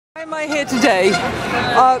Why am I here today?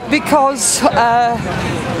 Because the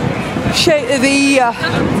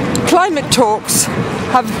climate talks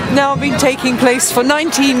have now been taking place for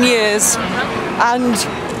 19 years and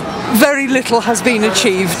very little has been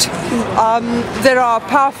achieved. There are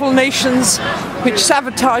powerful nations which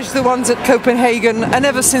sabotage the ones at Copenhagen, and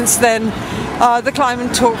ever since then the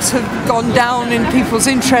climate talks have gone down in people's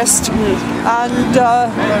interest, and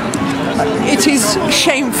it is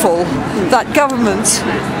shameful that governments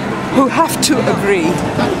who have to agree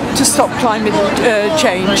to stop climate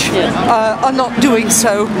change are not doing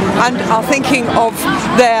so and are thinking of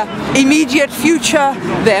their immediate future,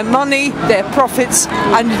 their money, their profits,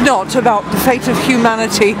 and not about the fate of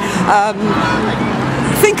humanity.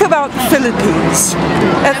 Think about the Philippines.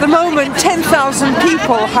 At the moment, 10,000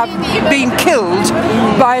 people have been killed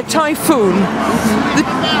by a typhoon.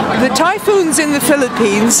 The typhoons in the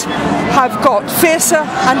Philippines have got fiercer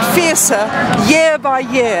and fiercer year by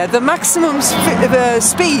year. The maximum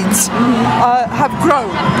speeds have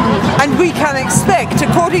grown, and we can expect,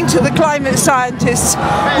 according to the climate scientists,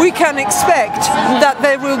 we can expect that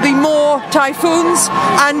there will be more typhoons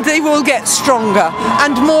and they will get stronger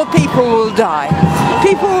and more people will die.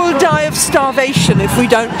 People will die of starvation if we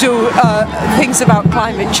don't do things about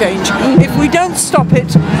climate change. If we don't stop it,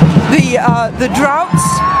 the droughts,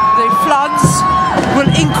 the floods will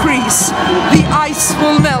increase, the ice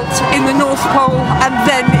will melt in the North Pole and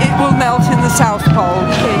then it will melt in the South Pole.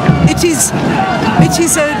 It is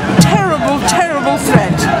a terrible, terrible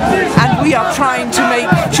threat, and we are trying to make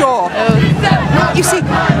sure. You see,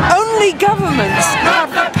 only governments have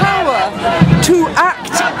the power to act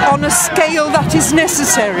on a scale that is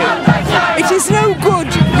necessary. It is no good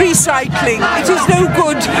recycling, it is no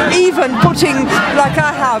good even putting, like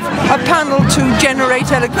I have, a panel to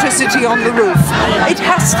generate electricity on the roof. It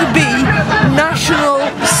has to be national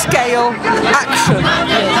scale action,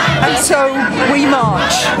 and so we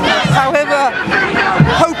march, however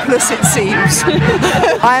hopeless it seems.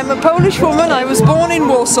 I am a Polish woman. I was born in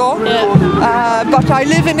Warschau, but I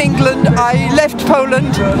live in England. I left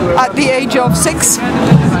Poland at the age of 6,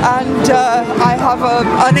 and I have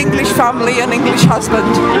an English family, an English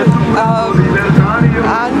husband,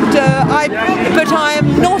 but I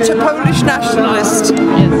am not a Polish nationalist.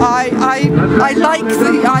 I like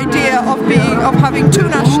the idea of having two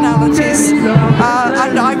nationalities,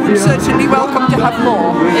 and I would certainly welcome to have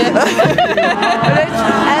more.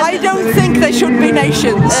 I don't think there should be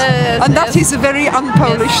nations, and that is a very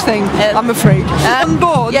un-Polish thing, I'm afraid. On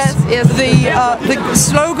board, the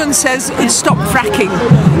slogan says "Stop fracking."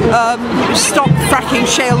 Stop fracking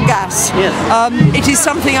shale gas. It is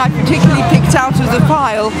something I particularly picked out of the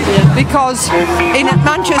file because in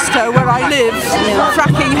Manchester, where I live,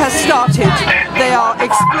 fracking has started. They are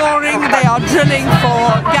exploring, they are drilling for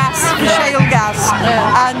gas, shale gas,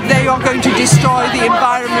 and they are going to destroy the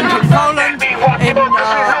environment